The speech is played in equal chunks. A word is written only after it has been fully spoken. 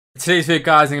Today's video,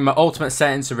 guys, I'm in my ultimate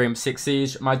settings for Rainbow Six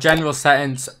Siege, my general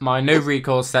settings, my no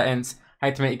recoil settings,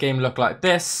 how to make a game look like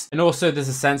this, and also there's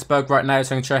a sense bug right now,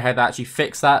 so I'm going to show you how to actually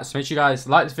fix that. So make sure you guys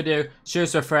like this video, share it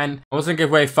to a friend. I'm also going to give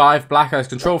away 5 Black Ice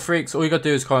Control Freaks. All you got to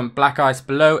do is comment Black Ice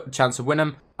below, a chance to win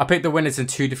them. I'll pick the winners in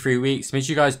 2 to 3 weeks. Make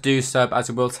sure you guys do sub,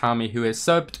 as it will tell me who is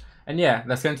subbed. And yeah,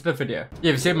 let's get into the video. Yeah,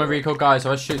 if you see my recoil, guys,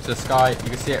 if I shoot to the sky, you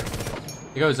can see it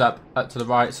goes up to the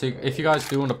right. So if you guys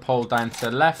do want to pull down to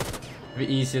the left, it'll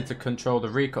be easier to control the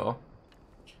recoil.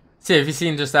 See, if you've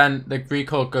seen just then, the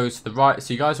recoil goes to the right,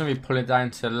 so you guys want to be pulling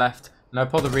down to the left. And I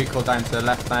pull the recoil down to the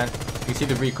left now. You can see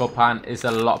the recoil pattern is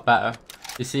a lot better.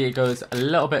 You see it goes a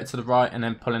little bit to the right and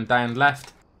then pulling down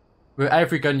left. With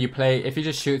every gun you play, if you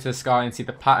just shoot to the sky and see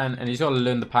the pattern, and you just got to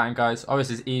learn the pattern, guys,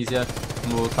 obviously it's easier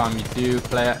the more time you do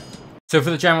play it. So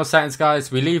for the general settings,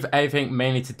 guys, we leave everything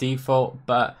mainly to default,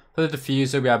 but for the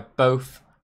diffuser we have both.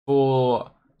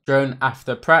 For drone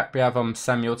after prep, we have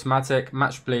semi-automatic,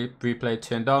 match replay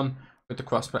turned on, with the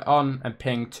crossplay on, and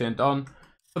ping turned on.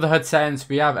 For the HUD settings,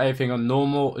 we have everything on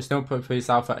normal. There's no point for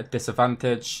yourself at a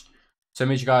disadvantage. So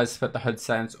make sure you guys put the HUD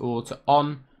settings all to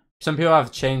on. Some people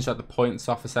have changed like the points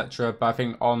off, etc. But I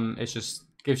think on, it just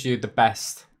gives you the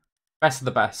best of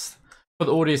the best. For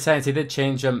the audio settings, they did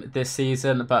change them this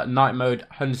season, but night mode,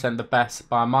 100% the best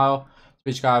by a mile.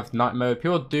 Which you have night mode.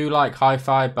 People do like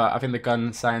hi-fi, but I think the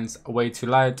gun sounds way too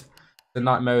loud. The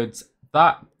night mode's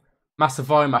that. Master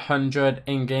volume 100.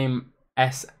 In-game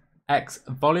SX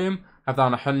volume, have that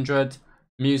on 100.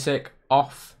 Music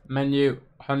off. Menu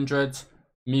 100.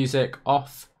 Music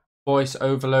off. Voice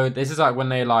overload. This is like when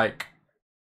they like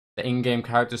the in-game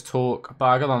characters talk, but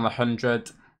I got on 100.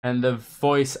 And the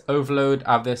voice overload,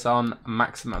 I have this on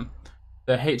maximum.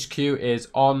 The HQ is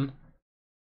on.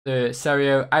 The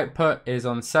stereo output is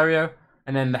on stereo,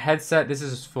 and then the headset, this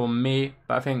is for me,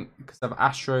 but I think because I have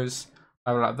Astros,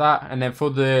 I like that. And then for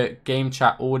the game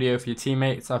chat audio for your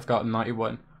teammates, I've got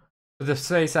 91. For the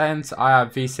display settings, I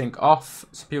have VSync off,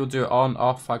 so people do it on,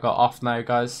 off. I got off now,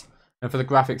 guys. And for the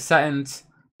graphics settings,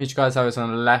 each guys have it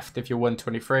on the left if you're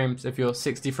 120 frames. If you're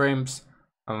 60 frames,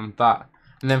 I'm that.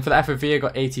 And then for the FOV, I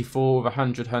got 84 with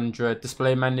 100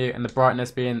 display menu, and the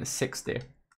brightness being 60.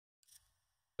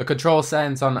 The control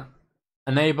settings on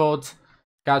enabled,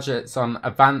 gadgets on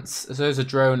advanced. So there's a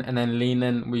drone, and then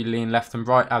leaning, we lean left and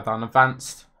right, add on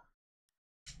advanced.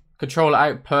 Controller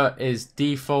output is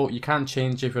default. You can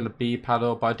change if you're on a B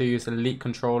paddle, but I do use elite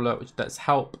controller, which does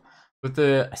help. With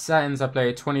the settings, I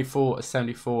play 24,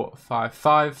 74,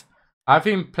 55. I've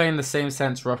been playing the same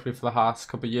settings roughly for the last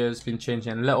couple of years, been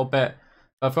changing a little bit.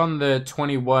 I've gone the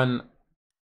 21,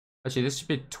 actually this should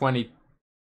be 20.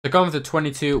 So going with the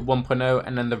 22 1.0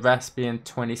 and then the rest being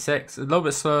 26. A little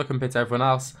bit slower compared to everyone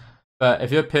else, but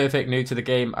if you're perfect new to the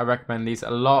game, I recommend these a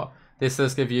lot. This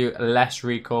does give you less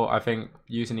recoil, I think,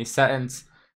 using these settings.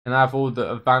 And I have all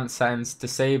the advanced settings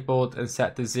disabled and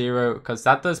set to 0, because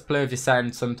that does play with your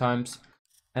settings sometimes.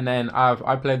 And then I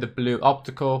play the blue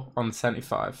optical on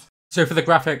 75. So for the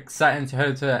graphic settings, you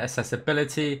head to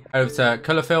accessibility, over to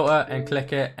color filter and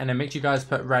click it, and then make sure you guys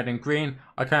put red and green.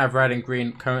 I kind of have red and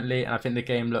green currently, and I think the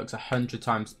game looks 100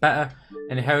 times better.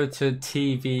 And you head to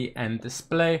TV and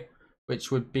display,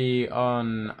 which would be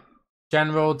on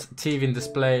general TV and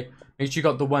display. Make sure you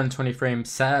got the 120 frames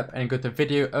set up, and go to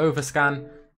video overscan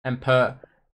and put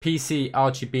PC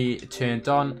RGB turned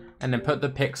on, and then put the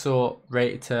pixel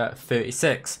rate to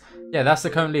 36. Yeah, that's the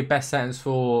currently best settings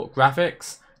for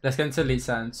graphics. Let's get into elite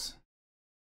settings.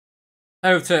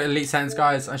 Over to elite settings,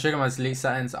 guys. I'm showing you my elite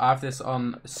settings. I have this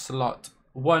on slot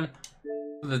 1.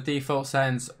 For the default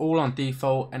settings, all on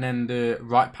default, and then the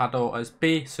right paddle as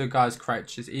B, so guys,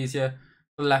 crouch is easier.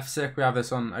 For the left stick, we have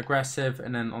this on aggressive,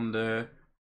 and then on the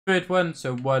third one,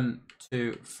 so 1,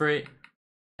 2, 3.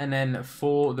 And then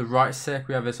for the right stick,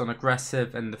 we have this on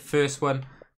aggressive and the first one.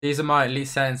 These are my elite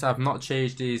settings. I have not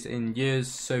changed these in years,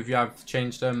 so if you have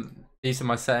changed them, these are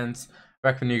my settings. I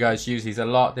recommend you guys use these a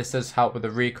lot. This does help with the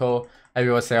recoil.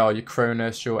 Everyone say, oh, you're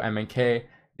Cronus, you're MNK.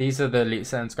 These are the elite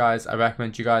settings, guys. I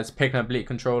recommend you guys picking up elite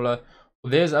controller.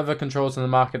 Well, there's other controllers on the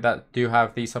market that do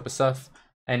have these type of stuff.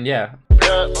 And yeah.